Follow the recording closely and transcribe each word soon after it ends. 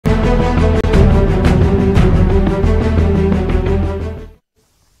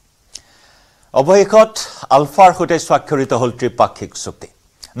অবশেষত আলফাৰ সৈতে স্বাক্ষৰিত হল ত্ৰিপাক্ষিক চুক্তি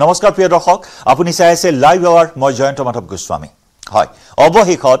নমস্কাৰ প্ৰিয় দৰ্শক আপুনি চাই আছে লাইভ আৱাৰ মই জয়ন্ত মাধৱ গোস্বামী হয়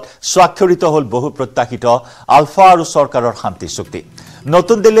অবশেষত স্বাক্ষৰিত হল বহু প্ৰত্যাশিত আলফা আৰু চৰকাৰৰ শান্তি চুক্তি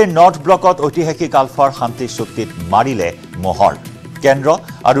নতুন দিল্লীৰ নৰ্থ ব্লকত ঐতিহাসিক আলফাৰ শান্তি চুক্তিত মাৰিলে মোহৰ কেন্দ্ৰ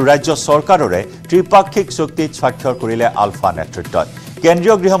আৰু ৰাজ্য চৰকাৰৰে ত্ৰিপাক্ষিক চুক্তিত স্বাক্ষৰ কৰিলে আলফা নেতৃত্বই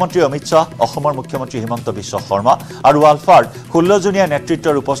কেন্দ্ৰীয় গৃহমন্ত্ৰী অমিত শাহ অসমৰ মুখ্যমন্ত্ৰী হিমন্ত বিশ্ব শৰ্মা আৰু আলফাৰ 16জনীয়া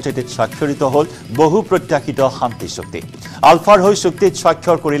নেতৃত্বৰ উপস্থিতিত স্বাক্ষৰিত হল বহু প্ৰত্যাশিত শান্তি চুক্তি আলফাৰ হৈ চুক্তিত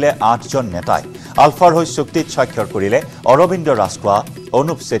স্বাক্ষৰ কৰিলে 8জন নেতাই আলফাৰ হৈ চুক্তিত স্বাক্ষৰ কৰিলে অৰবিন্দ ৰাজখোৱা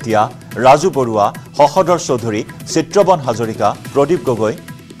অনুপ চেতিয়া ৰাজু বৰুৱা হখদৰ চৌধুৰী চিত্ৰবন হাজৰিকা প্ৰদীপ গগৈ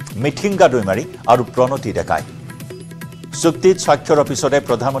মিঠিংগা দৈমাৰী আৰু প্ৰণতি ডেকাই চুক্তিত স্বাক্ষৰৰ পিছতে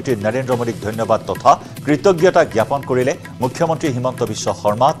প্ৰধানমন্ত্ৰী নৰেন্দ্ৰ মোদীক ধন্যবাদ তথা কৃতজ্ঞতা জ্ঞাপন কৰিলে মুখ্যমন্ত্ৰী হিমন্ত বিশ্ব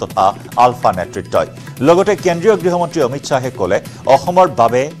শৰ্মা তথা আলফা নেতৃত্বই লগতে কেন্দ্ৰীয় গৃহমন্ত্ৰী অমিত শাহে ক'লে অসমৰ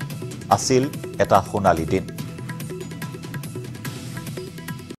বাবে আছিল এটা সোণালী দিন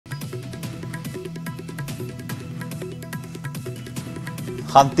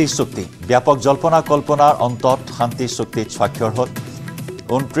শান্তি চুক্তি ব্যাপক জল্পনা কল্পনাৰ অন্তত শান্তি চুক্তিত স্বাক্ষৰ হ'ল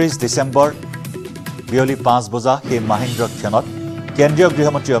 29 ডিসেম্বৰ বিয়লি 5 বজা সেই মাহিন্দ্ৰ ক্ষণত কেন্দ্ৰীয়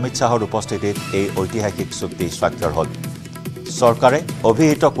গৃহমন্ত্ৰী অমিত শাহৰ উপস্থিতিত এই ঐতিহাসিক চুক্তি স্বাক্ষৰ হ'ল চৰকাৰে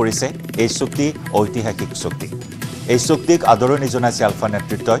অভিহিত কৰিছে এই চুক্তি ঐতিহাসিক চুক্তি এই চুক্তিক আদৰণি জনাইছে আলফা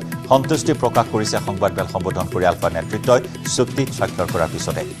নেতৃত্বই সন্তুষ্টি প্ৰকাশ কৰিছে সংবাদমেল সম্বোধন কৰি আলফা নেতৃত্বই চুক্তিত স্বাক্ষৰ কৰাৰ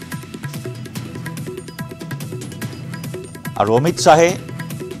পিছতে আৰু অমিত শাহে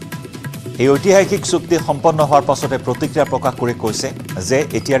এই ঐতিহাসিক চুক্তি সম্পন্ন হোৱাৰ পাছতে প্ৰতিক্ৰিয়া প্ৰকাশ কৰি কৈছে যে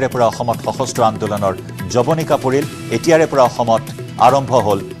এতিয়াৰে পৰা অসমত সশস্ত্ৰ আন্দোলনৰ জবনিকা পৰিল এতিয়াৰে পৰা অসমত আৰম্ভ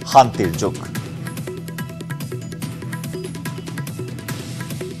হ'ল শান্তিৰ যুগ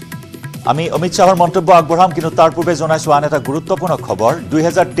আমি অমিত শাহৰ মন্তব্য আগবঢ়াম কিন্তু তাৰ পূৰ্বে জনাইছো আন এটা গুৰুত্বপূৰ্ণ খবৰ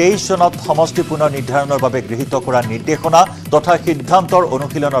 2023 চনত সমষ্টি পুনৰ নিৰ্ধাৰণৰ বাবে গৃহীত কৰা নিৰ্দেশনা তথা সিদ্ধান্তৰ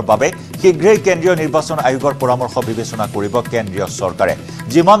অনুশীলনৰ বাবে শীঘ্ৰেই কেন্দ্ৰীয় নিৰ্বাচন আয়োগৰ পৰামৰ্শ বিবেচনা কৰিব কেন্দ্ৰীয় চৰকাৰে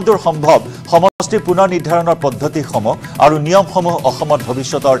যিমান দূৰ সম্ভৱ সমষ্টি পুনৰ নিৰ্ধাৰণৰ পদ্ধতিসমূহ আৰু নিয়মসমূহ অসমত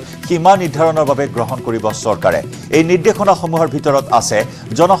ভৱিষ্যতৰ সীমা নিৰ্ধাৰণৰ বাবে গ্ৰহণ কৰিব চৰকাৰে এই নিৰ্দেশনাসমূহৰ ভিতৰত আছে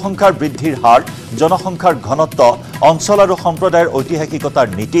জনসংখ্যাৰ বৃদ্ধিৰ হাৰ জনসংখ্যাৰ ঘনত্ব অঞ্চল আৰু সম্প্ৰদায়ৰ ঐতিহাসিকতাৰ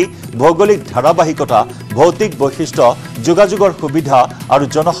নীতি ভৌগোলিক ধাৰাবাহিকতা ভৌতিক বৈশিষ্ট্য যোগাযোগৰ সুবিধা আৰু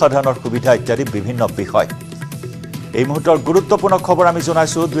জনসাধাৰণৰ সুবিধা ইত্যাদি বিভিন্ন বিষয় এই মুহূৰ্তৰ গুৰুত্বপূৰ্ণ খবৰ আমি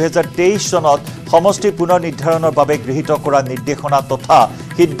জনাইছো 2023 চনত সমষ্টি পুনৰ নিৰ্ধাৰণৰ বাবে গৃহীত কৰা নিৰ্দেশনা তথা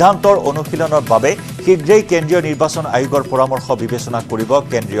সিদ্ধান্তৰ অনুশীলনৰ বাবে শীঘ্ৰেই কেন্দ্ৰীয় নিৰ্বাচন আয়োগৰ পৰামৰ্শ বিবেচনা কৰিব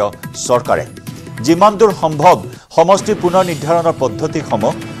কেন্দ্ৰীয় চৰকাৰে যিমান দূৰ সম্ভৱ সমষ্টি পুনৰ নিৰ্ধাৰণৰ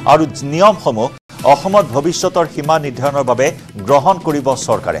পদ্ধতিসমূহ আৰু নিয়মসমূহ অসমত ভৱিষ্যতৰ সীমা নিৰ্ধাৰণৰ বাবে গ্ৰহণ কৰিব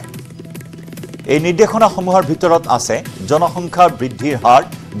চৰকাৰে এই নিৰ্দেশনাসমূহৰ ভিতৰত আছে জনসংখ্যাৰ বৃদ্ধিৰ হাৰ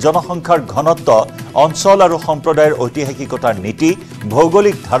জনসংখ্যাৰ ঘনত্ব অঞ্চল আৰু সম্প্ৰদায়ৰ ঐতিহাসিকতাৰ নীতি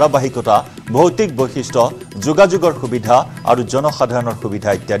ভৌগোলিক ধাৰাবাহিকতা ভৌতিক বৈশিষ্ট্য যোগাযোগৰ সুবিধা আৰু জনসাধাৰণৰ সুবিধা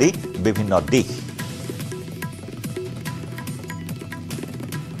ইত্যাদি বিভিন্ন দিশ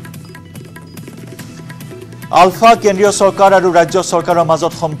আলফা কেন্দ্ৰীয় চৰকাৰ আৰু ৰাজ্য চৰকাৰৰ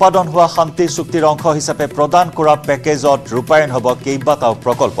মাজত সম্পাদন হোৱা শান্তি চুক্তিৰ অংশ হিচাপে প্ৰদান কৰা পেকেজত ৰূপায়ণ হ'ব কেইবাটাও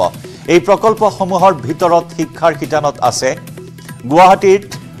প্ৰকল্প এই প্ৰকল্পসমূহৰ ভিতৰত শিক্ষাৰ শিতানত আছে গুৱাহাটীত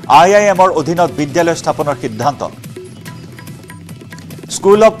IIMৰ অধীনত বিদ্যালয় স্থাপনৰ সিদ্ধান্ত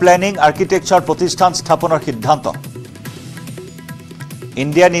স্কুল অফ প্লেনিং আৰ্কিটেকচাৰ প্ৰতিষ্ঠান স্থাপনৰ সিদ্ধান্ত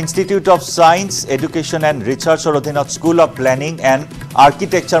Indian institute of science education and ৰিচাৰ্চৰ অধীনত school of planning and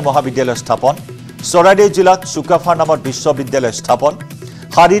architecture মহাবিদ্যালয় স্থাপন চৰাইদেউ জিলাত চুকাফা নামৰ বিশ্ববিদ্যালয় স্থাপন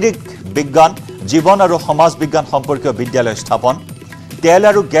শাৰীৰিক বিজ্ঞান জীৱন আৰু সমাজ বিজ্ঞান সম্পৰ্কীয় বিদ্যালয় স্থাপন তেল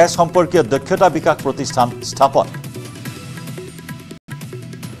আৰু গ্যাস সম্পৰ্কীয় দক্ষতা বিকাশ প্ৰতিষ্ঠান স্থাপন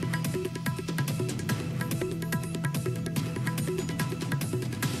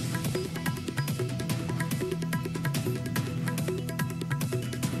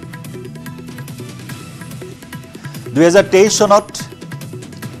চনত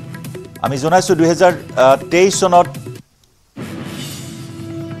আমি জনাইছো 2023 চনত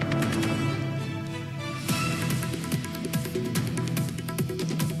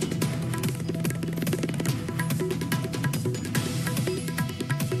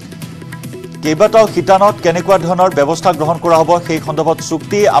কেইবাটাও শিতানত কেনেকুৱা ধৰণৰ ব্যৱস্থা গ্ৰহণ কৰা হ'ব সেই সন্দৰ্ভত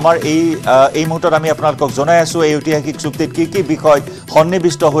চুক্তি আমাৰ এই মুহূৰ্তত আমি আপোনালোকক জনাই আছো এই ঐতিহাসিক চুক্তিত কি বিষয়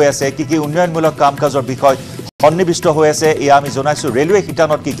সন্নিবিষ্ট হৈ আছে কি উন্নয়নমূলক কাম-কাজৰ বিষয় সন্নিবিষ্ট হৈ আছে এয়া আমি জনাইছো ৰেলৱে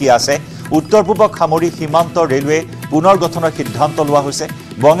শিতানত কি আছে উত্তৰ পূবক সামৰি সীমান্ত ৰেলৱে পুনৰ গঠনৰ সিদ্ধান্ত লোৱা হৈছে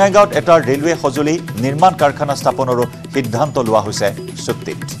বঙাইগাঁৱত এটা ৰেলৱে সজুলি নিৰ্মাণ কাৰখানা স্থাপনৰো সিদ্ধান্ত লোৱা হৈছে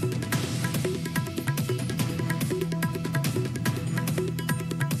চুক্তিত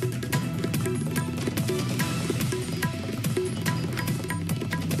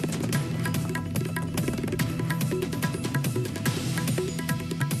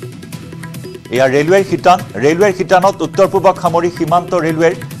এয়া ৰেলৱেৰ শিতানত উত্তৰ পূবক সামৰি সীমান্ত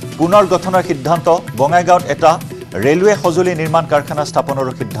ৰেলৱেৰ পুনৰ গঠনৰ সিদ্ধান্ত বঙাইগাঁৱত এটা ৰেলৱে সঁজুলি নিৰ্মাণ কাৰখানা স্থাপনৰ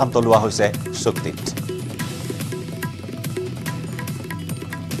সিদ্ধান্ত লোৱা হৈছে চুক্তিত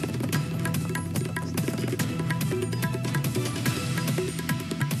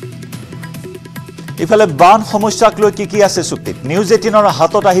ইফালে বান সমস্যাক লৈ কি আছে চুক্তিত নিউজ 18ৰ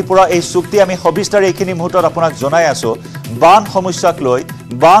হাতত আহি পৰা এই চুক্তি আমি সবিস্তাৰে এইখিনি মুহূৰ্তত আপোনাক জনাই আছো বান সমস্যাক লৈ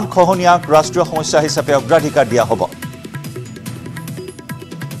বান খহনীয়াক ৰাষ্ট্ৰীয় সমস্যা হিচাপে অগ্ৰাধিকাৰ দিয়া হ'ব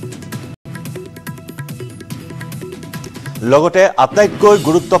লগতে আটাইতকৈ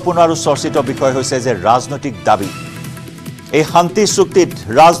গুৰুত্বপূৰ্ণ আৰু চৰ্চিত বিষয় হৈছে যে ৰাজনৈতিক দাবী এই শান্তি চুক্তিত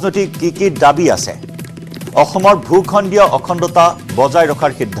ৰাজনৈতিক কি দাবী আছে অসমৰ ভূখণ্ডীয় অখণ্ডতা বজাই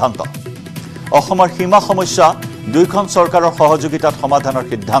ৰখাৰ সিদ্ধান্ত অসমৰ সীমা সমস্যা দুইখন চৰকাৰৰ সহযোগিতাত সমাধানৰ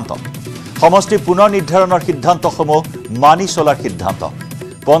সিদ্ধান্ত সমষ্টি পুনৰ নিৰ্ধাৰণৰ সিদ্ধান্তসমূহ মানি চলাৰ সিদ্ধান্ত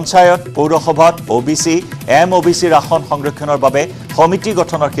পঞ্চায়ত পৌৰসভাত ওবিসি এমওবিসিৰ আসন সংৰক্ষণৰ বাবে সমিতি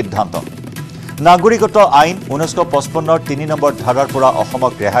গঠনৰ সিদ্ধান্ত নাগৰিকত্ব আইন 1955ৰ 3 নম্বৰ ধাৰাৰ পৰা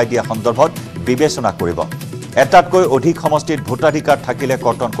অসমক ৰেহাই দিয়া সন্দৰ্ভত বিবেচনা কৰিব এটাতকৈ অধিক সমষ্টিত ভোটাধিকাৰ থাকিলে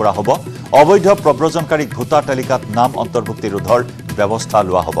কৰ্তন কৰা হ'ব অবৈধ প্ৰব্ৰজনকাৰীক ভোটাৰ তালিকাত নাম অন্তৰ্ভুক্তি ৰোধৰ ব্যৱস্থা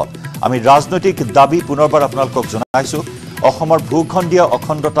লোৱা হ'ব আমি ৰাজনৈতিক দাবী পুনৰবাৰ আপোনালোকক জনাইছো অসমৰ ভূখণ্ডীয়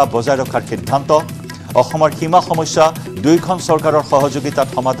অখণ্ডতা বজাই ৰখাৰ সিদ্ধান্ত অসমৰ সীমা সমস্যা দুইখন চৰকাৰৰ সহযোগিতাত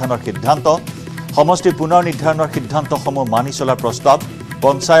সমাধানৰ সিদ্ধান্ত সমষ্টি পুনৰ নিৰ্ধাৰণৰ সিদ্ধান্তসমূহ মানি চলাৰ প্ৰস্তাৱ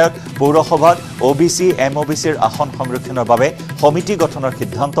পঞ্চায়ত পৌৰসভাত ওবিসি এমওবিসিৰ আসন সংৰক্ষণৰ বাবে সমিতি গঠনৰ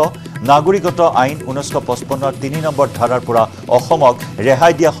সিদ্ধান্ত নাগৰিকত্ব আইন 1955ৰ 3 নম্বৰ ধাৰাৰ পৰা অসমক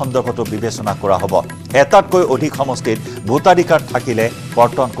ৰেহাই দিয়া সন্দৰ্ভতো বিবেচনা কৰা হ'ব এটাতকৈ অধিক সমষ্টিত ভোটাধিকাৰ থাকিলে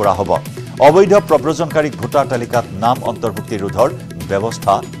কৰ্তন কৰা হ'ব অবৈধ প্ৰব্ৰজনকাৰীক ভোটাৰ তালিকাত নাম অন্তৰ্ভুক্তি ৰোধৰ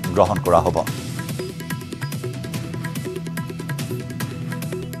ব্যৱস্থা গ্ৰহণ কৰা হ'ব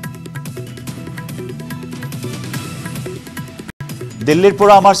দিল্লীৰ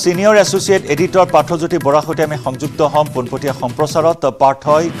পৰা আমাৰ সিনিয়ৰ এছ'চিয়েট এডিটৰ পাৰ্থজ্যোতি বৰাৰ সৈতে আমি সংযুক্ত হ'ম পোনপটীয়া সম্প্ৰচাৰত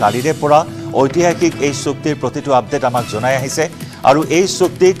পাৰ্থই কালিৰে পৰা ঐতিহাসিক এই চুক্তিৰ প্ৰতিটো আপডেট আমাক জনাই আহিছে আৰু এই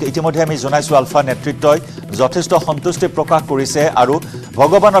চুক্তিক ইতিমধ্যে আমি জনাইছো আলফা নেতৃত্বই যথেষ্ট সন্তুষ্টি প্ৰকাশ কৰিছে আৰু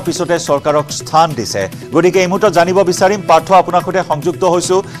ভগৱানৰ পিছতে চৰকাৰক স্থান দিছে গতিকে এই মুহূৰ্তত জানিব বিচাৰিম পাৰ্থ আপোনাৰ সৈতে সংযুক্ত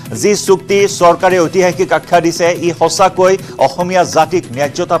হৈছো যি চুক্তি চৰকাৰে ঐতিহাসিক আখ্যা দিছে ই সঁচাকৈ অসমীয়া জাতিক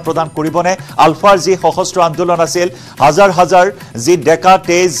ন্যায্যতা প্ৰদান কৰিবনে আলফাৰ যি সশস্ত্ৰ আন্দোলন আছিল হাজাৰ যি ডেকা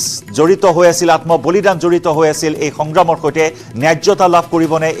তেজ জড়িত হৈ আছিল আত্মবলিদান জড়িত হৈ আছিল এই সংগ্ৰামৰ সৈতে ন্যায্যতা লাভ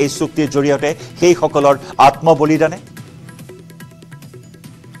কৰিবনে এই চুক্তিৰ জৰিয়তে সেই সকলৰ আত্মবলিদানে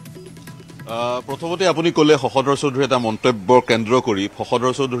প্ৰথমতে আপুনি কলে শশধৰ চৌধুৰী এটা মন্তব্যৰ কেন্দ্ৰ কৰি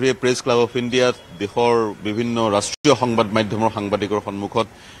শশধৰ চৌধুৰীয়ে প্ৰেছ ক্লাব অফ ইণ্ডিয়াত দেশৰ বিভিন্ন ৰাষ্ট্ৰীয় সংবাদ মাধ্যমৰ সাংবাদিকৰ সন্মুখত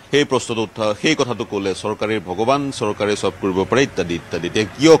সেই প্ৰশ্নটো সেই কথাটো কলে চৰকাৰে ভগৱান চৰকাৰে সব কৰিব পাৰে ইত্যাদি ইত্যাদি তে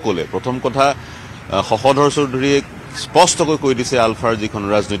কিয় কলে প্ৰথম কথা শশধৰ চৌধুৰীয়ে স্পষ্টকৈ কৈ দিছে আলফাৰ যিখন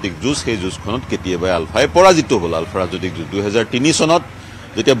ৰাজনৈতিক যুঁজ সেই যুঁজখনত কেতিয়াবাই আলফাই পৰাজিত হ'ল আলফা ৰাজনৈতিক যুঁজ 2003 চনত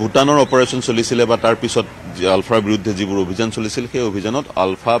যেতিয়া ভুটানৰ অপাৰেশ্যন চলিছিল বা তাৰ পিছত আলফাৰ বিৰুদ্ধে যিবোৰ অভিযান চলিছিল সেই অভিযানত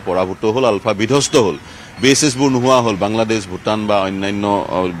আলফা পৰাভূত হ'ল আলফা বিধ্বস্ত হ'ল বেসেছবোৰ নোহোৱা হ'ল বাংলাদেশ ভুটান বা অন্যান্য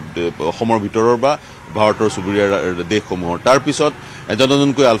অসমৰ ভিতৰৰ বা ভাৰতৰ চুবুৰীয়া দেশসমূহৰ তাৰ পিছত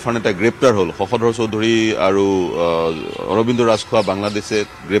এজনকৈ আলফা নেতা গ্ৰেপ্তাৰ হ'ল শশধৰ চৌধুৰী আৰু অৰবিন্দ ৰাজখোৱা বাংলাদেশে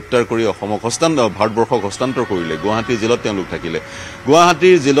গ্ৰেপ্তাৰ কৰি অসমক ভাৰতবৰ্ষক হস্তান্তৰ কৰিলে গুৱাহাটী জেলত তেওঁলোক থাকিলে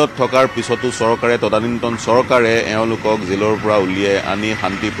গুৱাহাটীৰ জেলত থকাৰ পিছতো চৰকাৰে তদানীন্তন চৰকাৰে এওঁলোকক জেলৰ পৰা উলিয়াই আনি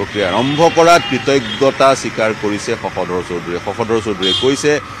শান্তি প্ৰক্ৰিয়া আৰম্ভ কৰাত কৃতজ্ঞতা স্বীকাৰ কৰিছে শশধৰ চৌধুৰীয়ে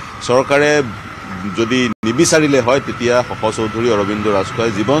কৈছে চৰকাৰে যদি নিবিচাৰিলে হয় তেতিয়া শশধৰ চৌধুৰী অৰবিন্দ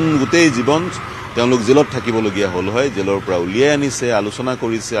ৰাজখোৱাই গোটেই জীৱন তেওঁলোক জেলত থাকিবলগীয়া হ'ল হয় জেলৰ পৰা উলিয়াই আনিছে আলোচনা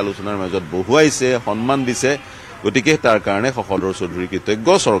কৰিছে আলোচনাৰ মাজত বহুৱাইছে সন্মান দিছে গতিকে তাৰ কাৰণে শশধৰ চৌধুৰী কৃতজ্ঞ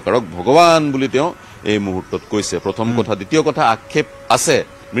চৰকাৰক ভগৱান বুলি তেওঁ এই মুহূৰ্তত কৈছে প্ৰথম কথা দ্বিতীয় কথা আক্ষেপ আছে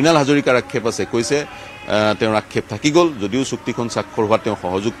মৃণাল হাজৰিকাৰ আক্ষেপ আছে কৈছে তেওঁৰ আক্ষেপ থাকি গ'ল যদিও চুক্তিখন স্বাক্ষৰ হোৱাত তেওঁ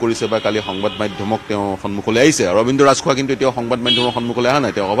সহযোগ কৰিছে বা কালি সংবাদ মাধ্যমক তেওঁ সন্মুখলৈ আহিছে অৰবিন্দ ৰাজখোৱা কিন্তু এতিয়া সংবাদ মাধ্যমৰ সন্মুখলৈ অহা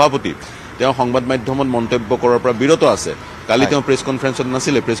নাই তেওঁ সভাপতি তেওঁ সংবাদ মাধ্যমত মন্তব্য কৰাৰ পৰা বিৰত আছে কালি তেওঁ প্ৰেছ কনফাৰেন্সত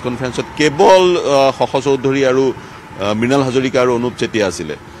নাছিলে প্ৰেছ কনফাৰেন্সত কেৱল শশধৰ চৌধুৰী আৰু মৃণাল হাজৰিকা আৰু অনুপ চেতিয়া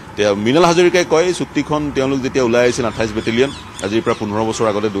আছিলে মৃণাল হাজৰিকাই কয় চুক্তিখন তেওঁলোক যেতিয়া ওলাই আহিছিল 28 বেটেলিয়ন আজিৰ পৰা 15 বছৰ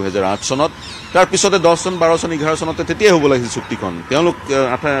আগতে 2008 চনত তাৰ পিছতে 10 চন 12 চন 11 চনতে তেতিয়াই হ'ব লাগিছিল চুক্তিখন তেওঁলোক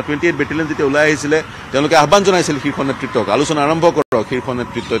 28 বেটেলিয়ন যেতিয়া ওলাই আহিছিলে তেওঁলোকে আহ্বান জনাইছিল শীৰ্ষ নেতৃত্বক আলোচনা আৰম্ভ কৰক শীৰ্ষ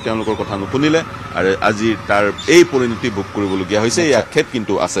নেতৃত্বই তেওঁলোকৰ কথা নুশুনিলে আৰু আজি তাৰ এই পৰিণতি ভোগ কৰিবলগীয়া হৈছে এই আক্ষেপ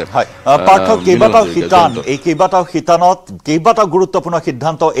কিন্তু আছে পাৰ্থ কেইবাটাও শিতান এই কেইবাটাও শিতানত কেইবাটাও গুৰুত্বপূৰ্ণ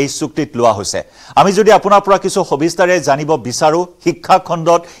সিদ্ধান্ত এই চুক্তিত লোৱা হৈছে আমি যদি আপোনাৰ পৰা কিছু সবিস্তাৰে জানিব বিচাৰো শিক্ষা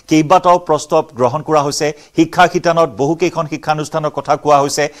খণ্ডত কেইবাটাও প্ৰস্তাৱ গ্ৰহণ কৰা হৈছে শিক্ষা শিতানত বহু কেইখন শিক্ষানুষ্ঠানৰ কথা কোৱা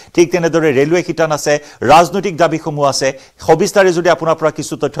হৈছে ঠিক তেনেদৰে ৰেলৱে শিতান আছে ৰাজনৈতিক দাবীসমূহ আছে সবিস্তাৰে যদি আপোনাৰ পৰা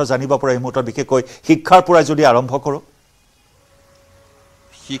কিছু তথ্য জানিব পৰা এই মুহূৰ্তত বিশেষকৈ শিক্ষাৰ পৰা যদি আৰম্ভ কৰো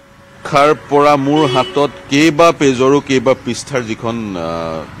শিক্ষাৰ পৰা মোৰ হাতত কেইবা পেজৰো কেইবা পৃষ্ঠাৰ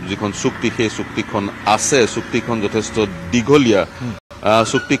যিখন চুক্তি সেই চুক্তিখন আছে চুক্তিখন যথেষ্ট দীঘলীয়া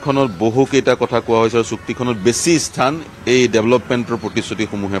চুক্তিখনত বহু কেইটা কথা কোৱা হৈছে আৰু চুক্তিখনত বেছি স্থান এই ডেভেলপমেণ্টৰ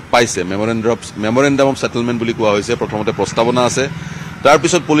প্ৰতিশ্ৰুতিসমূহে পাইছে মেমৰেণ্ডাম অফ সেটেলমেণ্ট বুলি কোৱা হৈছে প্ৰথমতে প্ৰস্তাৱনা আছে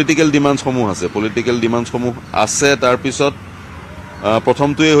তাৰপিছত পলিটিকেল ডিমাণ্ডসমূহ আছে তাৰপিছত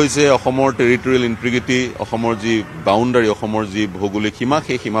প্ৰথমটোৱে হৈছে অসমৰ টেৰিটৰিয়েল ইন্টিগ্ৰিটি অসমৰ যি বাউণ্ডাৰী অসমৰ যি ভৌগোলিক সীমা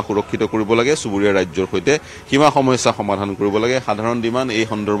সেই সীমা সুৰক্ষিত কৰিব লাগে চুবুৰীয়া ৰাজ্যৰ সৈতে সীমা সমস্যা সমাধান কৰিব লাগে সাধাৰণ ডিমাণ্ড এই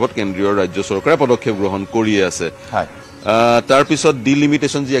সন্দৰ্ভত কেন্দ্ৰীয় ৰাজ্য চৰকাৰে পদক্ষেপ গ্ৰহণ কৰিয়ে আছে তাৰপিছত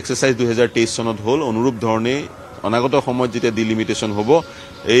ডিলিমিটেশ্যন যি এক্সাৰচাইজ 2023 চনত হ'ল অনুৰূপ ধৰণে অনাগত সময়ত যেতিয়া ডিলিমিটেশ্যন হ'ব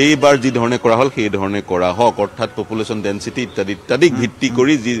এইবাৰ যি ধৰণে কৰা হ'ল সেই ধৰণে কৰা হওক অৰ্থাৎ পপুলেশ্যন ডেন্সিটি ইত্যাদিক ভিত্তি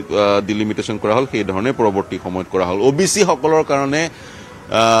কৰি যি ডিলিমিটেশ্যন কৰা হ'ল সেই ধৰণে পৰৱৰ্তী সময়ত কৰা হ'ল ওবিচি সকলৰ কাৰণে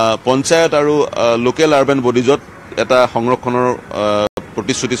পঞ্চায়ত আৰু লোকেল আৰবান বডিজত এটা সংৰক্ষণৰ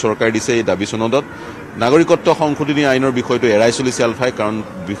প্ৰতিশ্ৰুতি চৰকাৰে দিছে এই দাবী চনদত নাগৰিকত্ব সংশোধনী আইনৰ বিষয়টো এৰাই চলিছে আলফাই কাৰণ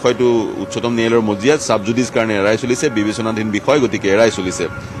বিষয়টো উচ্চতম ন্যায়ালয়ৰ মজিয়াত সাবজুডিস কাৰণে এৰাই চলিছে বিবেচনাধীন বিষয় গতিকে এৰাই চলিছে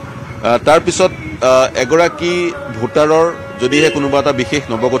তাৰপিছত এগৰাকী ভোটাৰৰ যদিহে কোনোবা এটা বিশেষ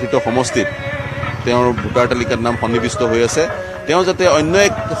নৱগঠিত সমষ্টিত তেওঁৰ ভোটাৰ তালিকাত নাম সন্নিবিষ্ট হৈ আছে তেওঁ যাতে অন্য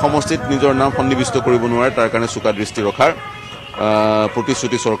এক সমষ্টিত নিজৰ নাম সন্নিবিষ্ট কৰিব নোৱাৰে তাৰ কাৰণে চোকা দৃষ্টি ৰখাৰ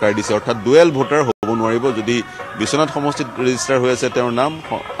প্ৰতিশ্ৰুতি চৰকাৰে দিছে অৰ্থাৎ ডুৱেল ভোটাৰ হ'ব নোৱাৰিব যদি বিশ্বনাথ সমষ্টিত ৰেজিষ্টাৰ হৈ আছে তেওঁৰ নাম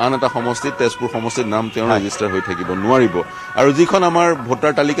আন এটা সমষ্টিত তেজপুৰ সমষ্টিত নাম তেওঁৰ ৰেজিষ্টাৰ হৈ থাকিব নোৱাৰিব আৰু যিখন আমাৰ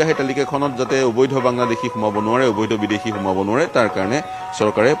ভোটাৰ তালিকা সেই তালিকাখনত যাতে অবৈধ বাংলাদেশী সোমাব নোৱাৰে অবৈধ বিদেশী সোমাব নোৱাৰে তাৰ কাৰণে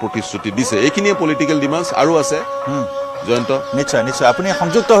চৰকাৰে প্ৰতিশ্ৰুতি দিছে এইখিনিয়ে পলিটিকেল ডিমাণ্ডছ আৰু আছে জয়ন্ত নিশ্চয় নিশ্চয় আপুনি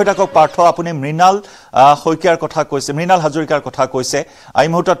সংযুক্ত হৈ থাকক পাৰ্থ আপুনি মৃণাল শইকীয়াৰ কথা কৈছে মৃণাল হাজৰিকাৰ কথা কৈছে এই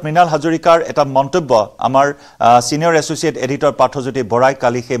মুহূৰ্তত মৃণাল হাজৰিকাৰ এটা মন্তব্য আমাৰ সিনিয়ৰ এছ'চিয়েট এডিটৰ পাৰ্থজ্যোতি বৰাই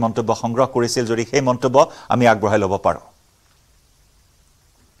কালি সেই মন্তব্য সংগ্ৰহ কৰিছিল যদি সেই মন্তব্য আমি আগবঢ়াই ল'ব পাৰোঁ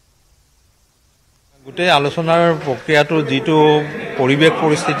গোটেই আলোচনাৰ প্ৰক্ৰিয়াটো যিটো পৰিৱেশ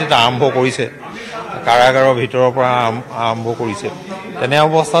পৰিস্থিতিত আৰম্ভ কৰিছে কাৰাগাৰৰ ভিতৰৰ পৰা আৰম্ভ কৰিছে তেনে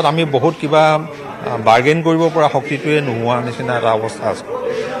অৱস্থাত আমি বহুত কিবা বাৰ্গেন কৰিব পৰা শক্তিটোৱে নোহোৱা নিচিনা এটা অৱস্থা আছে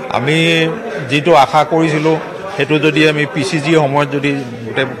আমি যিটো আশা কৰিছিলোঁ সেইটো যদি আমি পিচিজি সময়ত যদি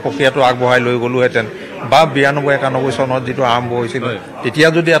গোটেই প্ৰক্ৰিয়াটো আগবঢ়াই লৈ গ'লোহেঁতেন বা 92-91 চনত যিটো আৰম্ভ হৈছিল তেতিয়া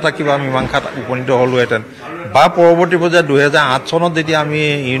যদি এটা কিবা মীমাংসাত উপনীত হ'লোহেঁতেন বা পৰৱৰ্তী পৰ্যায়ত 2008 চনত যেতিয়া আমি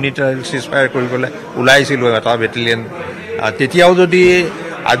ইউনিটাৰী চিজফায়াৰ কৰিবলৈ ওলাইছিলোঁ এটা বেটেলিয়ন তেতিয়াও যদি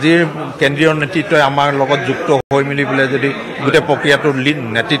আজিৰ কেন্দ্ৰীয় নেতৃত্বই আমাৰ লগত যুক্ত হৈ মিলি পেলাই যদি গোটেই প্ৰক্ৰিয়াটোৰ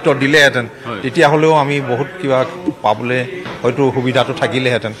নেতৃত্ব দিলেহেঁতেন তেতিয়াহ'লেও আমি বহুত কিবা পাবলৈ হয়তো সুবিধাটো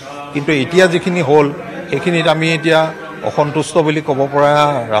থাকিলেহেঁতেন কিন্তু এতিয়া যিখিনি হ'ল সেইখিনিত আমি এতিয়া অসন্তুষ্ট বুলি ক'ব পৰা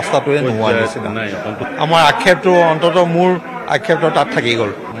ৰাস্তাটোৱে নোহোৱা নিচিনা আমাৰ আক্ষেপটো অন্ততঃ মোৰ আক্ষেপটো তাত থাকি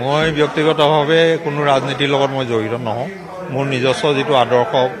গ'ল মই ব্যক্তিগতভাৱে কোনো ৰাজনীতিৰ লগত মই জড়িত নহওঁ মোৰ নিজস্ব যিটো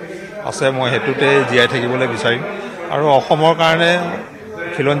আদৰ্শ আছে মই সেইটোতে জীয়াই থাকিবলৈ বিচাৰিম আৰু অসমৰ কাৰণে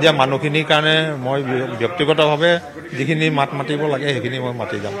খিলঞ্জীয়া মানুহখিনিৰ কাৰণে মই ব্যক্তিগতভাৱে যিখিনি মাত মাতিব লাগে সেইখিনি মই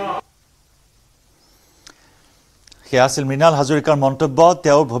মাতি যাম সেয়া আছিল মৃণাল হাজৰিকাৰ মন্তব্য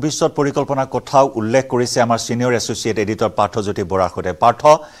তেওঁৰ ভৱিষ্যত পৰিকল্পনাৰ কথাও উল্লেখ কৰিছে আমাৰ সিনিয়ৰ এছ'চিয়েট এডিটৰ পাৰ্থজ্যোতি বৰাৰ সৈতে পাৰ্থ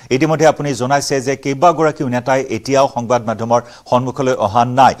ইতিমধ্যে আপুনি জনাইছে যে কেইবাগৰাকী নেতাই এতিয়াও সংবাদ মাধ্যমৰ সন্মুখলৈ অহা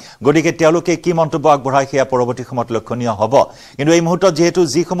নাই গতিকে তেওঁলোকে কি মন্তব্য আগবঢ়ায় সেয়া পৰৱৰ্তী সময়ত লক্ষণীয় হ'ব কিন্তু এই মুহূৰ্তত যিহেতু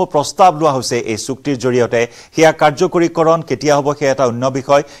যিসমূহ প্ৰস্তাৱ লোৱা হৈছে এই চুক্তিৰ জৰিয়তে সেয়া কাৰ্যকৰীকৰণ কেতিয়া হ'ব সেয়া এটা অন্য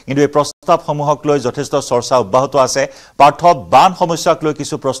বিষয় কিন্তু এই প্ৰস্তাৱসমূহক লৈ যথেষ্ট চৰ্চা অব্যাহত আছে পাৰ্থ বান সমস্যাক লৈ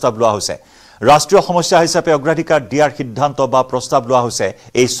কিছু প্ৰস্তাৱ লোৱা হৈছে ৰাষ্ট্ৰীয় সমস্যা হিচাপে অগ্ৰাধিকাৰ দিয়াৰ সিদ্ধান্ত বা প্ৰস্তাৱ লোৱা হৈছে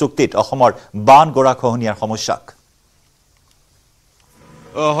এই চুক্তিত অসমৰ বান গৰাখহনীয়াৰ সমস্যাক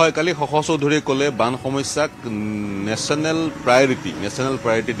হয় কালি শশ চৌধুৰীয়ে ক'লে বান সমস্যাক নেশ্যনেল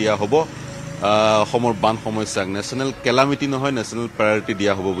প্ৰায়ৰিটি দিয়া হ'ব অসমৰ বান সমস্যাক নেশ্যনেল কেলামিটি নহয় নেশ্যনেল প্ৰায়ৰিটি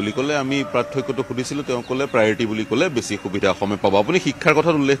দিয়া হ'ব বুলি ক'লে আমি পাৰ্থক্যটো সুধিছিলোঁ তেওঁ ক'লে প্ৰায়ৰিটি বুলি ক'লে বেছি সুবিধা অসমে পাব আপুনি শিক্ষাৰ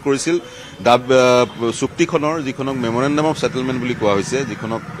কথাত উল্লেখ কৰিছিল চুক্তিখনৰ যিখনক মেমৰেণ্ডাম অফ সেটেলমেণ্ট বুলি কোৱা হৈছে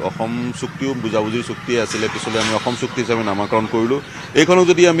যিখনক অসম চুক্তিও বুজাবুজিৰ চুক্তি আছিলে পিছলৈ আমি অসম চুক্তি হিচাপে নামাকৰণ কৰিলোঁ এইখনক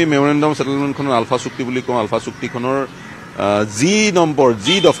যদি আমি মেমৰেণ্ডাম সেটেলমেণ্টখনৰ আলফা চুক্তি বুলি কওঁ আলফা চুক্তিখনৰ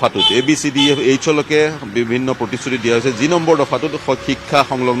জি দফাটোত ABCDEFHলৈকে বিভিন্ন প্ৰতিশ্ৰুতি দিয়া হৈছে জি নম্বৰ দফাটোত শিক্ষা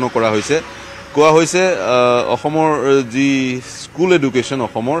সংলগ্ন কৰা হৈছে কোৱা হৈছে অসমৰ যি স্কুল এডুকেশ্যন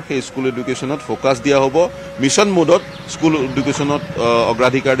অসমৰ সেই স্কুল এডুকেশ্যনত ফ'কাছ দিয়া হ'ব মিছন মোডত স্কুল এডুকেশ্যনত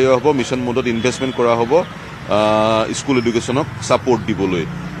অগ্ৰাধিকাৰ দিয়া হ'ব মিছন মোডত ইনভেষ্টমেণ্ট কৰা হ'ব স্কুল এডুকেশ্যনক ছাপোৰ্ট দিবলৈ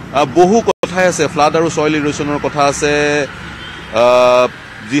বহু কথাই আছে ফ্লাড আৰু ছইল ইৰোশ্যনৰ কথা আছে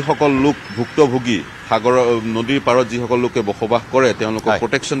যিসকল লোক ভুক্তভোগী সাগৰ নদীৰ পাৰত যিসকল লোকে বসবাস কৰে তেওঁলোকক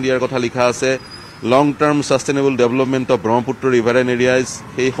প্ৰটেকশ্যন দিয়াৰ কথা লিখা আছে লং term সাষ্টেইনেবল development of Brahmaputra riverine areas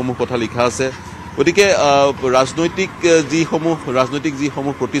সেইসমূহ কথা লিখা আছে গতিকে ৰাজনৈতিক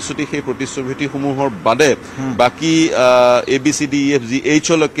যিসমূহ প্ৰতিশ্ৰুতি সেই প্ৰতিশ্ৰুতিসমূহৰ বাদে বাকী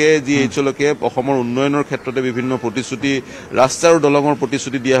ABCDEFGHলৈকে অসমৰ উন্নয়নৰ ক্ষেত্ৰতে বিভিন্ন প্ৰতিশ্ৰুতি ৰাস্তা আৰু দলঙৰ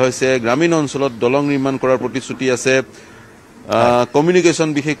প্ৰতিশ্ৰুতি দিয়া হৈছে গ্ৰামীণ অঞ্চলত দলং নিৰ্মাণ কৰাৰ প্ৰতিশ্ৰুতি আছে কমিউনিকেশ্যন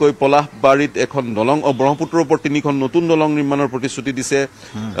বিশেষকৈ পলাশবাৰীত এখন দলং ব্ৰহ্মপুত্ৰৰ ওপৰত 3খন নতুন দলং নিৰ্মাণৰ প্ৰতিশ্ৰুতি দিছে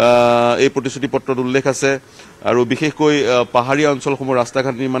এই প্ৰতিশ্ৰুতি পত্ৰত উল্লেখ আছে আৰু বিশেষকৈ পাহাৰীয়া অঞ্চলসমূহ ৰাস্তা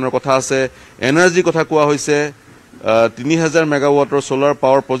ঘাট নিৰ্মাণৰ কথা আছে এনাৰ্জিৰ কথা কোৱা হৈছে 3000 মেগাৱাটৰ সোলাৰ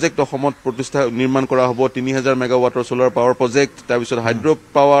পাৱাৰ প্ৰজেক্ট অসমত নিৰ্মাণ কৰা হ'ব 3000 মেগাৱাটৰ সোলাৰ পাৱাৰ প্ৰজেক্ট তাৰপিছত হাইড্ৰ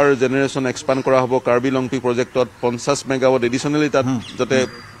পাৱাৰ জেনেৰেশ্যন এক্সপাণ্ড কৰা হ'ব কাৰ্বি লংপি প্ৰজেক্টত 50 মেগাৱাট এডিশ্যনেলি তাত যাতে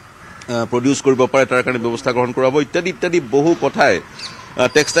প্ৰডিউচ কৰিব পাৰে তাৰ কাৰণে ব্যৱস্থা গ্ৰহণ কৰা হ'ব ইত্যাদি বহু কথাই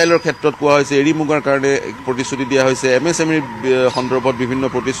টেক্সটাইলৰ ক্ষেত্ৰত কোৱা হৈছে এৰি মুগাৰ কাৰণে প্ৰতিশ্ৰুতি দিয়া হৈছে MSMEৰ সন্দৰ্ভত বিভিন্ন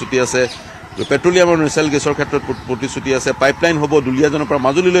প্ৰতিশ্ৰুতি আছে পেট্ৰলিয়াম আৰু নেচাৰেল গেছৰ ক্ষেত্ৰত প্ৰতিশ্ৰুতি আছে পাইপলাইন হ'ব দুলিয়াজনৰ পৰা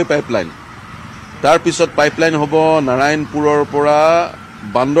মাজুলীলৈ পাইপলাইন তাৰপিছত পাইপলাইন হ'ব নাৰায়ণপুৰৰ পৰা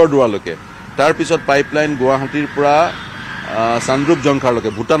বান্দৰদুৱালৈকে তাৰপিছত পাইপলাইন গুৱাহাটীৰ পৰা চানৰূপ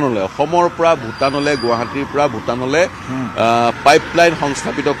জংখাৰলৈকে ভূটানলৈ অসমৰ পৰা ভূটানলৈ গুৱাহাটীৰ পৰা ভূটানলৈ পাইপলাইন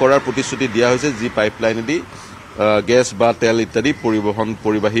সংস্থাপিত কৰাৰ প্ৰতিশ্ৰুতি দিয়া হৈছে যি পাইপলাইনেদি গেছ বা তেল ইত্যাদি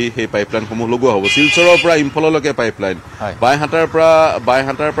পৰিবাহী সেই পাইপলাইনসমূহ লগোৱা হ'ব শিলচৰৰ পৰা ইম্ফললৈকে পাইপলাইন বাইহাটাৰ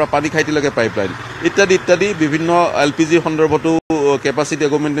পৰা পানীখাইটিলৈকে পাইপলাইন ইত্যাদি বিভিন্ন LPGৰ সন্দৰ্ভতো কেপাচিটি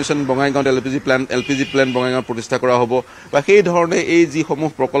অগুমেণ্টেশ্যন বঙাইগাঁৱত LPG প্লেণ্ট বঙাইগাঁৱত প্ৰতিষ্ঠা কৰা হ'ব বা সেই ধৰণে এই যিসমূহ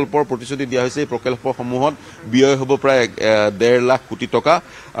প্ৰকল্পৰ প্ৰতিশ্ৰুতি দিয়া হৈছে এই প্ৰকল্পসমূহত ব্যয় হ'ব প্ৰায় 1.5 লাখ কোটি টকা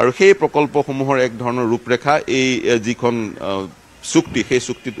আৰু সেই প্ৰকল্পসমূহৰ এক ধৰণৰ ৰূপৰেখা এই যিখন চুক্তি সেই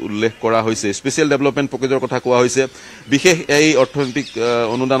চুক্তিত উল্লেখ কৰা হৈছে স্পেচিয়েল ডেভেলপমেণ্ট পেকেজৰ কথা কোৱা হৈছে বিশেষ এই অৰ্থনৈতিক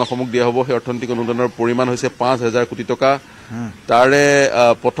অনুদান অসমক দিয়া হ'ব সেই অৰ্থনৈতিক অনুদানৰ পৰিমাণ হৈছে 5000 কোটি টকা তাৰে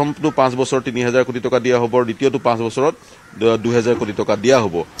প্ৰথমটো 5 বছৰ 3000 কোটি টকা দিয়া হ'ব দ্বিতীয়টো 5 বছৰত 2000 কোটি টকা দিয়া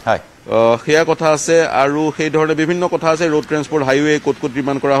হ'ব সেয়া কথা আছে আৰু সেই ধৰণে বিভিন্ন কথা আছে ৰোড ট্ৰেন্সপৰ্ট হাইৱে ক'ত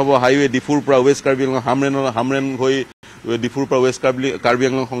নিৰ্মাণ কৰা হ'ব হাইৱে ডিফুৰ পৰা ৱেষ্ট কাৰ্বি আংলং হামৰেন হৈ ডিফুৰ পৰা ৱেষ্ট কাৰ্বি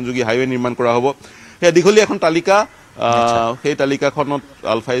আংলং সংযোগী হাইৱে নিৰ্মাণ কৰা হ'ব সেয়া দীঘলীয়া এখন তালিকা সেই তালিকাখনত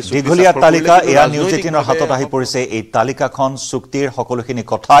আলফাই দীঘলীয়া তালিকা এয়া নিউজ 18ৰ হাতত আহি পৰিছে এই তালিকাখন চুক্তিৰ সকলোখিনি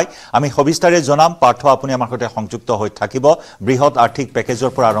কথাই আমি সবিস্তাৰে জনাম পাৰ্থ আপুনি আমাৰ সৈতে সংযুক্ত হৈ থাকিব বৃহৎ আৰ্থিক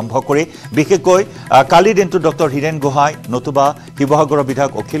পেকেজৰ পৰা আৰম্ভ কৰি বিশেষকৈ কালি দিনটো ডক্টৰ হীৰেন গোহাঁই নতুবা শিৱসাগৰৰ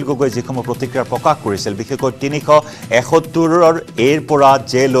বিধায়ক অখিল গগৈ যিসমূহ প্ৰতিক্ৰিয়া প্ৰকাশ কৰিছিল বিশেষকৈ 371ৰ এৰ পৰা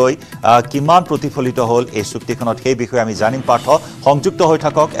জেলৈ কিমান প্ৰতিফলিত হ'ল এই চুক্তিখনত সেই বিষয়ে আমি জানিম পাৰ্থ সংযুক্ত হৈ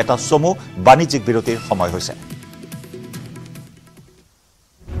থাকক এটা চমু বাণিজ্যিক বিৰতিৰ সময় হৈছে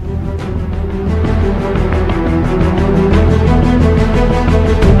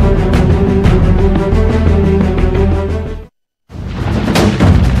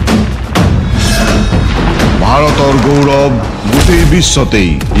ভাৰতৰ গৌৰৱ গোটেই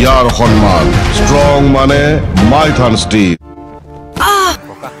বিশ্বতেই ইয়াৰ সন্মান ষ্ট্ৰং মানে মাইথান ষ্টীল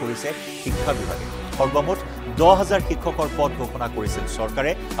প্ৰকাশ কৰিছে শিক্ষা বিভাগে সৰ্বমুঠ 10000 শিক্ষকৰ পদ ঘোষণা কৰিছিল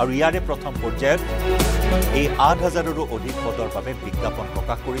চৰকাৰে আৰু ইয়াৰে প্ৰথম পৰ্যায়ত এই 8000ৰো অধিক পদৰ বাবে বিজ্ঞাপন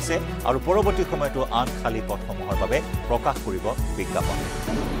প্ৰকাশ কৰিছে আৰু পৰৱৰ্তী সময়তো আন খালী পদসমূহৰ বাবে প্ৰকাশ কৰিব বিজ্ঞাপন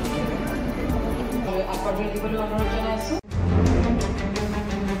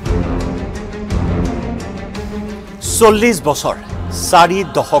 40 বছৰ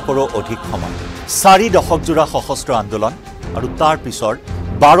 4 দশকৰো অধিক সময় 4 দশক জোৰা সশস্ত্ৰ আন্দোলন আৰু তাৰ পিছৰ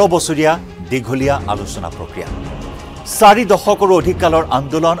 12 বছৰীয়া দীঘলীয়া আলোচনা প্ৰক্ৰিয়া 4 দশকৰো অধিক কালৰ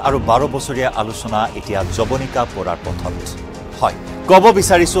আন্দোলন আৰু 12 বছৰীয়া আলোচনা এতিয়া জবনিকা পৰাৰ পথত হয় কব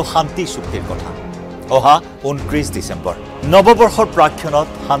বিচাৰিছো শান্তি চুক্তিৰ কথা অহা 29 ডিসেম্বৰ নৱবৰ্ষৰ প্ৰাক্ষণত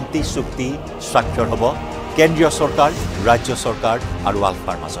শান্তি চুক্তি স্বাক্ষৰ হ'ব কেন্দ্ৰীয় চৰকাৰ ৰাজ্য চৰকাৰ আৰু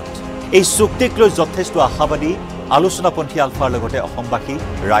আলফাৰ মাজত এই চুক্তিক লৈ যথেষ্ট আশাবাদী আলোচনাপন্থী আলফাৰ লগতে অসমবাসী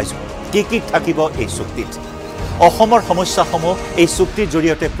ৰাইজ কি থাকিব এই চুক্তিত অসমৰ সমস্যাসমূহ এই চুক্তিৰ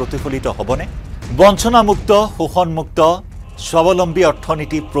জৰিয়তে প্ৰতিফলিত হ'বনে বঞ্চনামুক্ত শোষণমুক্ত স্বাৱলম্বী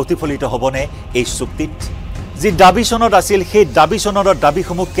অৰ্থনীতি প্ৰতিফলিত হ'বনে এই চুক্তিত যি দাবী চনত আছিল সেই দাবী চনৰ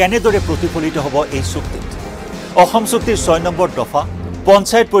দাবীসমূহ কেনেদৰে প্ৰতিফলিত হ'ব এই চুক্তিত অসম চুক্তিৰ 6 নম্বৰ দফা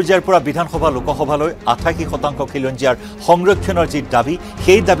পঞ্চায়ত পৰ্যায়ৰ পৰা বিধানসভা লোকসভালৈ 88% খিলঞ্জীয়াৰ সংৰক্ষণৰ যি দাবী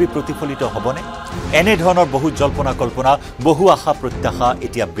সেই দাবী প্ৰতিফলিত হ'বনে এনে ধৰণৰ বহু জল্পনা কল্পনা বহু আশা প্ৰত্যাশা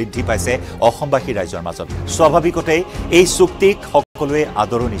এতিয়া বৃদ্ধি পাইছে অসমবাসী ৰাইজৰ মাজত স্বাভাৱিকতে এই চুক্তিক সকলোৱে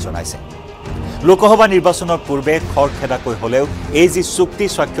আদৰণি জনাইছে লোকসভা নিৰ্বাচনৰ পূৰ্বে খৰখেদাকৈ হলেও এই যি চুক্তি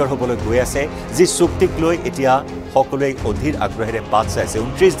স্বাক্ষৰ হ'বলৈ গৈ আছে যি চুক্তিক লৈ এতিয়া সকলোৱে অধীৰ আগ্ৰহেৰে বাট চাইছে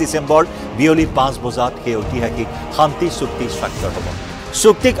 29 ডিসেম্বৰ বিয়লি 5 বজাত সেই ঐতিহাসিক শান্তি চুক্তি স্বাক্ষৰ হ'ব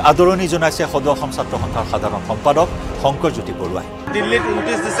চুক্তিক আদৰণি জনাইছে সদৌ অসম ছাত্ৰ সন্থাৰ সাধাৰণ সম্পাদক শংকৰজ্যোতি বৰুৱাই দিল্লীত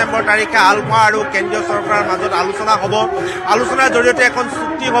 29 ডিসেম্বৰ তাৰিখে আলফা আৰু কেন্দ্ৰীয় চৰকাৰৰ মাজত আলোচনা হ'ব আলোচনাৰ জৰিয়তে এখন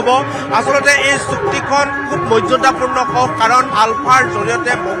চুক্তি হ'ব আসলতে এই চুক্তিখন খুব মৰ্যাদাপূৰ্ণ কাৰণ আলফাৰ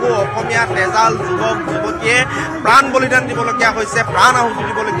জৰিয়তে বহু অসমীয়া তেজাল যুৱক যুৱতীয়ে প্ৰাণ বলিদান দিবলগীয়া হৈছে প্ৰাণ আহুতি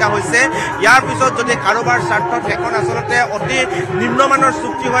দিবলগীয়া হৈছে ইয়াৰ পিছত যদি কাৰোবাৰ স্বাৰ্থত এখন আসলতে অতি নিম্নমানৰ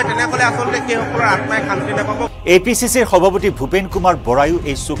চুক্তি হয় তেনেহলে আসলতে সেইসকলৰ আত্মাই শান্তি নাপাব এপিসিসিৰ সভাপতি ভূপেন কুমাৰ বৰায়ো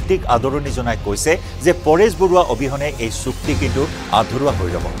এই চুক্তিক আদৰণি জনাই কৈছে যে পৰেশ বৰুৱা অবিহনে এই চুক্তি কিন্তু আধৰুৱা হৈ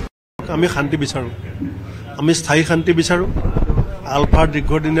ৰব আমি শান্তি বিচাৰো আমি স্থায়ী শান্তি বিচাৰো আলফাৰ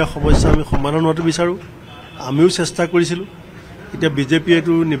দীৰ্ঘদিনীয়া সমস্যা আমি সমাধান হোৱাটো বিচাৰো আমিও চেষ্টা কৰিছিলো এতিয়া বিজেপি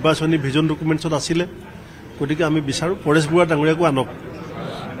এটো নিৰ্বাচনী ভিজন ডকুমেণ্টছত আছিলে গতিকে আমি বিচাৰো পৰেশ বৰুৱা ডাঙৰীয়াকো আনক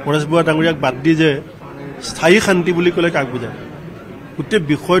পৰেশ বৰুৱা ডাঙৰীয়াক বাদ দি যে স্থায়ী শান্তি বুলি ক'লে কাক বুজায় গোটেই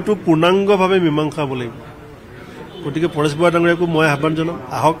বিষয়টো পূৰ্ণাংগভাৱে মীমাংসা হ'ব লাগিব গতিকে পৰেশ বৰুৱা ডাঙৰীয়াকো মই আহ্বান জনাম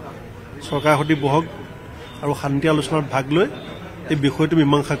আহক চৰকাৰৰ সৈতে বহক আৰু শান্তি আলোচনাত ভাগ লৈ এই বিষয়টো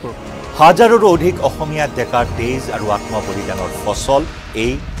মীমাংসা কৰক হাজাৰৰো অধিক অসমীয়া ডেকাৰ তেজ আৰু আত্মবলিদানৰ ফচল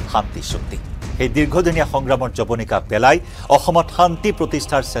এই শান্তি চুক্তি এই দীৰ্ঘদিনীয়া সংগ্ৰামৰ জবনিকা পেলাই অসমত শান্তি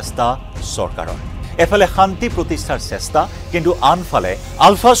প্ৰতিষ্ঠাৰ চেষ্টা চৰকাৰৰ এফালে শান্তি প্ৰতিষ্ঠাৰ চেষ্টা কিন্তু আনফালে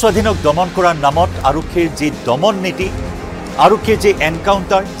আলফা স্বাধীনক দমন কৰাৰ নামত আৰক্ষীৰ যি দমন নীতি আৰক্ষীৰ যি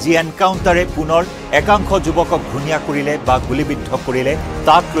এনকাউণ্টাৰে পুনৰ একাংশ যুৱকক ঘূণীয়া কৰিলে বা গুলিবিদ্ধ কৰিলে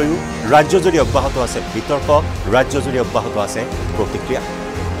তাক লৈও ৰাজ্যজুৰি অব্যাহত আছে বিতৰ্ক ৰাজ্যজুৰি অব্যাহত আছে প্ৰতিক্ৰিয়া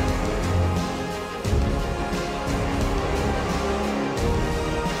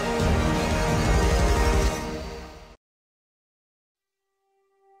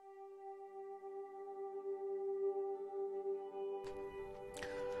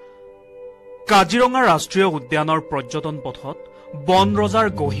কাজিৰঙা ৰাষ্ট্ৰীয় উদ্যানৰ পৰ্যটন পথত বন ৰজাৰ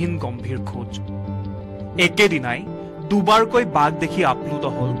গহীন গম্ভীৰ খোজ একেদিনাই দুবাৰকৈ বাঘ দেখি আপ্লুত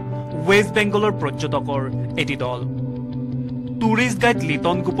হল ৱেষ্ট বেংগলৰ পৰ্যটকৰ এটি দল টুৰিষ্ট গাইড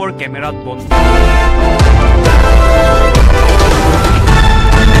লিটন গুপৰ কেমেৰাত বন্দী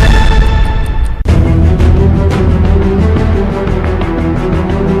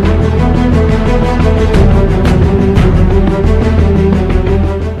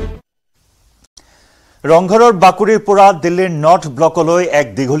ৰংঘৰৰ বাকুৰিৰ পৰা দিল্লীৰ নৰ্থ ব্লকলৈ এক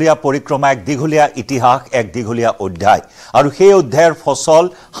দীঘলীয়া পৰিক্ৰমা এক দীঘলীয়া ইতিহাস এক দীঘলীয়া অধ্যায় আৰু সেই অধ্যায়ৰ ফচল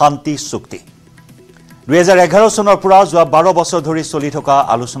শান্তি চুক্তি 2011 চনৰ পৰা যোৱা 12 বছৰ ধৰি চলি থকা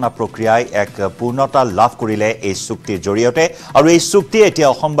আলোচনা প্ৰক্ৰিয়াই এক পূৰ্ণতা লাভ কৰিলে এই চুক্তিৰ জৰিয়তে আৰু এই চুক্তি এতিয়া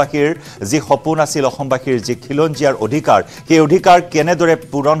অসমবাসীৰ যি সপোন আছিল অসমবাসীৰ যি খিলঞ্জীয়াৰ অধিকাৰ সেই অধিকাৰ কেনেদৰে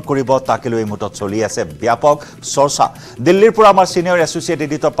পূৰণ কৰিব তাকে লৈ মুঠত চলি আছে ব্যাপক চৰ্চা দিল্লীৰ পৰা আমাৰ সিনিয়ৰ এছ'চিয়েট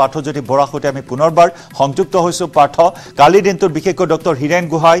এডিটৰ পাৰ্থজ্যোতি বৰাৰ সৈতে আমি পুনৰবাৰ সংযুক্ত হৈছো পাৰ্থ কালি দিনটোৰ বিশেষকৈ ডক্টৰ হিৰেণ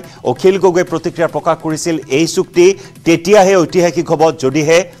গোহাঁই অখিল গগৈ প্ৰতিক্ৰিয়া প্ৰকাশ কৰিছিল এই চুক্তি তেতিয়াহে ঐতিহাসিক হ'ব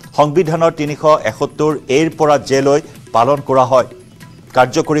যদিহে সংবিধানৰ 371 এৰ পৰা জেলৈ পালন কৰা হয়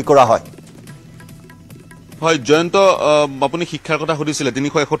কাৰ্যকৰী কৰা হয় হয় জয়ন্ত আপুনি শিক্ষাৰ কথা সুধিছিলে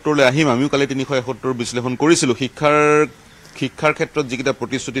 371 লৈ আহিম আমিও কালি 371 বিশ্লেষণ কৰিছিলো শিক্ষাৰ ক্ষেত্ৰত যিকিটা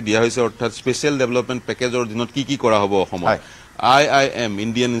প্ৰতিশ্ৰুতি দিয়া হৈছে অৰ্থাৎ স্পেশাল ডেভেলপমেন্ট পেকেজৰ দিনত কি কৰা হ'ব অসমত IIM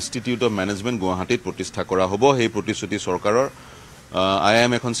Indian institute of management গুৱাহাটীত প্ৰতিষ্ঠা কৰা হ'ব সেই প্ৰতিশ্ৰুতি চৰকাৰৰ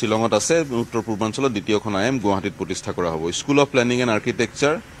IIM এখন শিলঙত আছে উত্তৰ পূৰ্বাঞ্চলত দ্বিতীয়খন IIM গুৱাহাটীত প্ৰতিষ্ঠা কৰা হ'ব school of planning and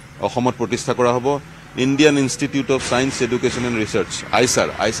architecture অসমত প্ৰতিষ্ঠা কৰা হ'ব Indian institute of science education and research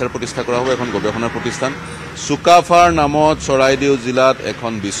Eicher প্ৰতিষ্ঠা কৰা হ'ব এখন গৱেষণা প্ৰতিষ্ঠান সুকাফাৰ নামত চৰাইদেউ জিলাত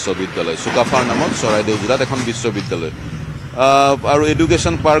এখন বিশ্ববিদ্যালয় আৰু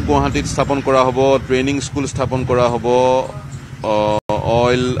এডুকেশ্যন পাৰ্ক গুৱাহাটীত স্থাপন কৰা হ'ব ট্ৰেইনিং স্কুল স্থাপন কৰা হ'ব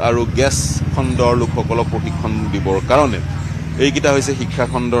অইল আৰু গেছ খণ্ডৰ লোকসকলক প্ৰশিক্ষণ দিবৰ কাৰণে এইকেইটা হৈছে শিক্ষা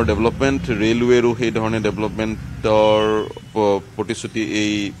খণ্ডৰ ডেভেলপমেণ্ট ৰেলৱেৰো সেই ধৰণে ডেভেলপমেণ্টৰ প্ৰতিশ্ৰুতি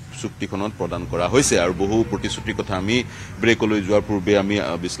এই চুক্তিখনত প্ৰদান কৰা হৈছে আৰু বহু প্ৰতিশ্ৰুতিৰ কথা আমি ব্ৰেকলৈ যোৱাৰ পূৰ্বে আমি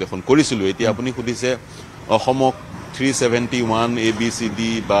বিশ্লেষণ কৰিছিলোঁ এতিয়া আপুনি সুধিছে অসমক 371 ABCD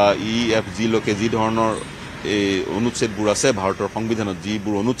বা EFG লৈকে যি ধৰণৰ এই অনুচ্ছেদবোৰ আছে ভাৰতৰ সংবিধানত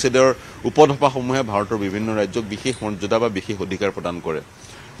যিবোৰ অনুচ্ছেদৰ উপধপাসমূহে ভাৰতৰ বিভিন্ন ৰাজ্যক বিশেষ মৰ্যাদা বা বিশেষ অধিকাৰ প্ৰদান কৰে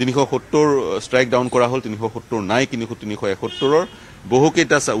 370 ষ্ট্ৰাইক ডাউন কৰা হ'ল 370 নাই 371ৰ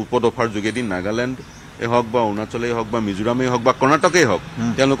বহুকেইটা উপদফাৰ যোগেদি নাগালেণ্ড হওক বা অৰুণাচলেই হওক বা মিজোৰামেই হওক বা কৰ্ণাটকেই হওক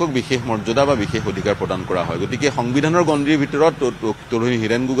তেওঁলোকক বিশেষ মৰ্যাদা বা বিশেষ অধিকাৰ প্ৰদান কৰা হয় গতিকে সংবিধানৰ গণ্ডিৰ ভিতৰত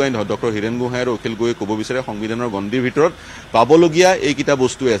হীৰেণ গোগাই ডক্টৰ হীৰেণ গোহাঁই আৰু অখিল গগৈয়ে ক'ব বিচাৰে সংবিধানৰ গণ্ডিৰ ভিতৰত পাবলগীয়া এইকেইটা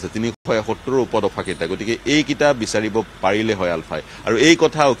বস্তুৱে আছে 371 উপদফা কেইটা গতিকে এইকেইটা বিচাৰিব পাৰিলে হয় আলফাই আৰু এই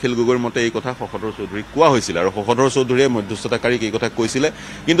কথা অখিল গগৈৰ মতে এই কথা শশধৰ চৌধুৰীক কোৱা হৈছিল আৰু শশধৰ চৌধুৰীয়ে মধ্যস্থতাকাৰীক এই কথা কৈছিলে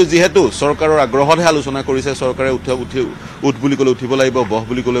কিন্তু যেহেতু চৰকাৰৰ আগ্ৰহতহে আলোচনা কৰিছে চৰকাৰে উঠ বুলি ক'লে উঠিব লাগিব বহ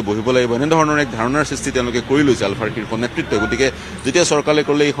বুলি ক'লে বহিব লাগিব এনে ধৰণৰ এক ধাৰণাৰ সৃষ্টি তেওঁলোকে কৰি লৈছে আলফাৰ শীৰ্ষ নেতৃত্বই গতিকে যেতিয়া চৰকাৰে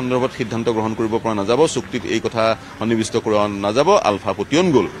ক'লে এই সন্দৰ্ভত সিদ্ধান্ত গ্ৰহণ কৰিব পৰা নাযাব চুক্তিত এই কথা সন্নিৱিষ্ট কৰা নাযাব আলফা পতিয়ন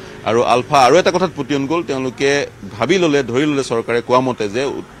গ'ল আৰু আলফা আৰু এটা কথাত পতিয়ন গ'ল তেওঁলোকে ভাবি ল'লে ধৰি ল'লে চৰকাৰে কোৱা মতে যে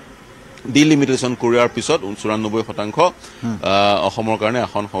ডিলিমিটেশ্যন কৰাৰ পিছত 94% অসমৰ কাৰণে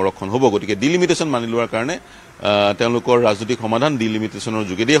আসন সংৰক্ষণ হ'ব গতিকে ডিলিমিটেশ্যন মানি লোৱাৰ কাৰণে তেওঁলোকৰ ৰাজনৈতিক সমাধান ডিলিমিটেশ্যনৰ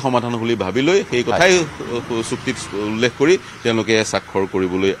যোগেদিয়ে সমাধান বুলি ভাবি লৈ সেই কথাই চুক্তিত উল্লেখ কৰি তেওঁলোকে স্বাক্ষৰ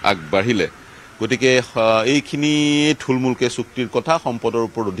কৰিবলৈ আগবাঢ়িলে গতিকে এইখিনি থুলমূলকে চুক্তিৰ কথা সম্পদৰ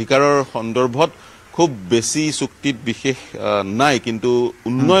ওপৰত অধিকাৰৰ সন্দৰ্ভত খুব বেছি চুক্তিত বিশেষ নাই কিন্তু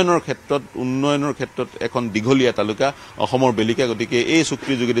উন্নয়নৰ ক্ষেত্ৰত এখন দীঘলীয়া তালুকা অসমৰ বেলিকা গতিকে এই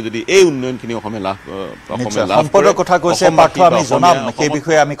চুক্তিৰ যোগেদি যদি এই উন্নয়নখিনি অসমে লাভ সম্পদৰ কথা কৈছে পাৰ্থ আমি জনাম সেই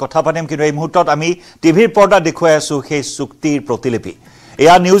বিষয়ে আমি কথা পাতিম কিন্তু এই মুহূৰ্তত আমি টিভিৰ পৰ্দা দেখুৱাই আছো সেই চুক্তিৰ প্ৰতিলিপি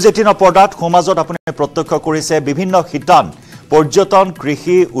এয়া নিউজ 18 পৰ্দাত সমাজত আপুনি প্ৰত্যক্ষ কৰিছে বিভিন্ন শিতান পৰ্যটন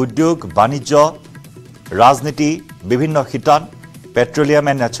কৃষি উদ্যোগ বাণিজ্য ৰাজনীতি বিভিন্ন শিতান পেট্ৰলিয়াম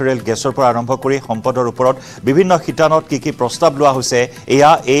এণ্ড নেচাৰেল গেছৰ পৰা আৰম্ভ কৰি সম্পদৰ ওপৰত বিভিন্ন শিতানত কি প্ৰস্তাৱ লোৱা হৈছে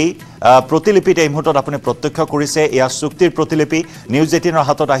এয়া এই প্ৰতিলিপিত এই মুহূৰ্তত আপুনি প্ৰত্যক্ষ কৰিছে এয়া চুক্তিৰ প্ৰতিলিপি নিউজ 18ৰ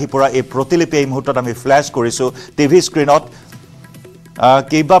হাতত আহি পৰা এই প্ৰতিলিপি এই মুহূৰ্তত আমি ফ্লেশ কৰিছো টিভি স্ক্ৰীনত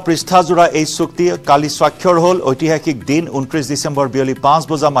কেইবা পৃষ্ঠাজোৰা এই চুক্তি কালি স্বাক্ষৰ হ'ল ঐতিহাসিক দিন 29 ডিচেম্বৰ বিয়লি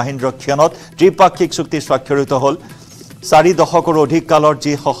 5 বজা মহিন্দ্ৰ ক্ষণত ত্ৰিপাক্ষিক চুক্তি স্বাক্ষৰিত হ'ল 4 দশকৰ অধিক কালৰ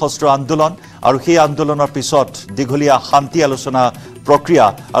যি সশস্ত্ৰ আন্দোলন আৰু সেই আন্দোলনৰ পিছত দীঘলীয়া শান্তি আলোচনা প্ৰক্ৰিয়া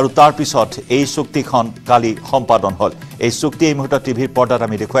আৰু তাৰ পিছত এই চুক্তিখন কালি সম্পাদন হ'ল এই চুক্তি এই মুহূৰ্তত টিভিৰ পৰ্দাত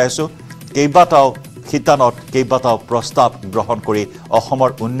আমি দেখুৱাই আছো কেইবাটাও শিতানত কেইবাটাও প্ৰস্তাৱ গ্ৰহণ কৰি অসমৰ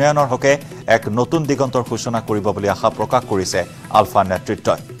উন্নয়নৰ হকে এক নতুন দিগন্তৰ সূচনা কৰিব বুলি আশা প্ৰকাশ কৰিছে আলফা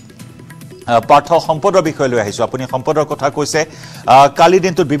নেতৃত্বই পাৰ্থ সম্পদৰ বিষয় লৈ আহিছো আপুনি সম্পদৰ কথা কৈছে কালি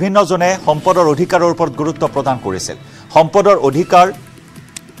দিনটোত বিভিন্নজনে সম্পদৰ অধিকাৰৰ ওপৰত গুৰুত্ব প্ৰদান কৰিছিল সম্পদৰ অধিকাৰ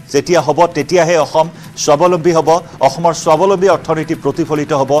যেতিয়া হ'ব তেতিয়াহে অসম স্বাৱলম্বী হ'ব অসমৰ স্বাৱলম্বী অৰ্থনীতি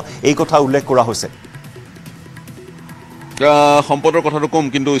প্ৰতিফলিত হ'ব এই কথা উল্লেখ কৰা হৈছে সম্পদৰ কথাটো কম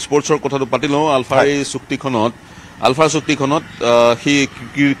কিন্তু স্পৰ্টছৰ কথাটো পাতি লওঁ আলফাৰ চুক্তিখনত হি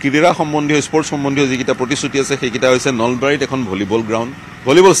ক্ৰীড়া সম্বন্ধীয় স্পৰ্টছ সম্বন্ধীয় যিকেইটা প্ৰতিশ্ৰুতি আছে সেইকেইটা হৈছে নলবাৰীত এখন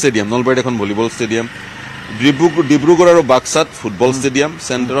ভলীবল ষ্টেডিয়াম নলবাৰীত এখন ভলীবল ষ্টেডিয়াম ডিব্ৰুগড় আৰু বাক্সাত football stadium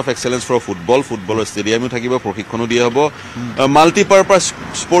centre of excellence for ফুটবলৰ ষ্টেডিয়ামো থাকিব প্ৰশিক্ষণো দিয়া হ'ব মাল্টিপাৰপাছ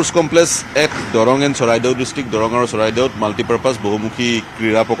স্পৰ্টছ কমপ্লেক্স এক দৰং এণ্ড চৰাইদেউ ডিষ্ট্ৰিক্ট দৰং আৰু চৰাইদেউত মাল্টিপাৰপাছ বহুমুখী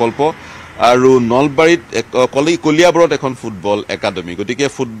ক্ৰীড়া প্ৰকল্প আৰু নলবাৰীত কলিয়াবৰত এখন ফুটবল একাডেমি গতিকে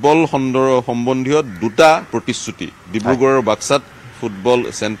ফুটবল সম্বন্ধীয় দুটা প্ৰতিশ্ৰুতি ডিব্ৰুগড় আৰু বাক্সাত football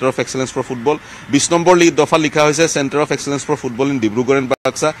centre of excellence for football 20 number দফা লিখা হৈছে centre of excellence for football in Dibrugarh and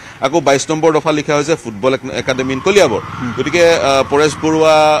Baksa আকৌ 22 নম্বৰ দফা লিখা হৈছে ফুটবল একাডেমি ইন কলিয়াবৰ গতিকে পৰেশ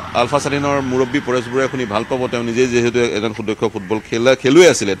বৰুৱা আলফা স্বাধীনৰ মুৰব্বী পৰেশ বৰুৱাই শুনি ভাল পাব তেওঁ নিজে যিহেতু এজন সুদক্ষ ফুটবল খেলুৱৈ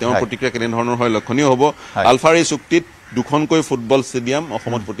আছিলে তেওঁৰ প্ৰতিক্ৰিয়া কেনেধৰণৰ হয় লক্ষণীয় হ'ব আলফাৰ এই চুক্তিত দুখনকৈ ফুটবল ষ্টেডিয়াম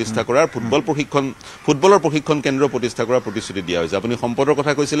অসমত প্ৰতিষ্ঠা কৰাৰ ফুটবলৰ প্ৰশিক্ষণ কেন্দ্ৰ প্ৰতিষ্ঠা কৰাৰ প্ৰতিশ্ৰুতি দিয়া হৈছে আপুনি সম্পদৰ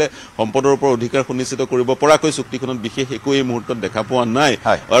কথা কৈছিলে সম্পদৰ ওপৰত অধিকাৰ সুনিশ্চিত কৰিব পৰাকৈ চুক্তিখনত বিশেষ একো এই মুহূৰ্তত দেখা পোৱা নাই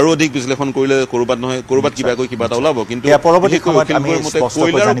আৰু অধিক বিশ্লেষণ কৰিলে কৰবাত কিবা এটা ওলাব কিন্তু পৰৱৰ্তী সময়ত আমি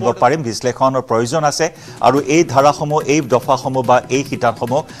স্পষ্টকৈ জানিব পাৰিম বিশ্লেষণৰ প্ৰয়োজন আছে আৰু এই ধাৰাসমূহ এই দফাসমূহ বা এই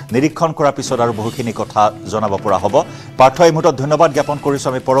শিতানসমূহ নিৰীক্ষণ কৰাৰ পিছত আৰু বহুখিনি কথা জনাব পৰা হ'ব পাৰ্থ এই মুহূৰ্তত ধন্যবাদ জ্ঞাপন কৰিছো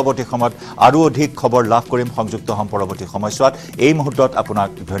আমি পৰৱৰ্তী সময়ত আৰু অধিক খবৰ লাভ কৰিম সংযুক্ত সম্পৰ্ক সময়ছোৱাত এই মুহূৰ্তত আপোনাক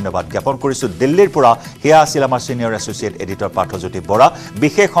ধন্যবাদ জ্ঞাপন কৰিছো দিল্লীৰ পৰা হেয়া আছিল আমাৰ senior associate editor Parthajyoti Bora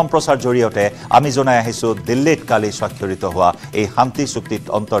বিশেষ সম্প্ৰচাৰ জৰিয়তে আমি জনাই আহিছো দিল্লীত কালি স্বাক্ষৰিত হোৱা এই শান্তি চুক্তিত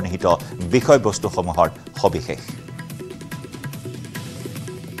অন্তৰ্নিহিত বিষয়বস্তুসমূহৰ সবিশেষ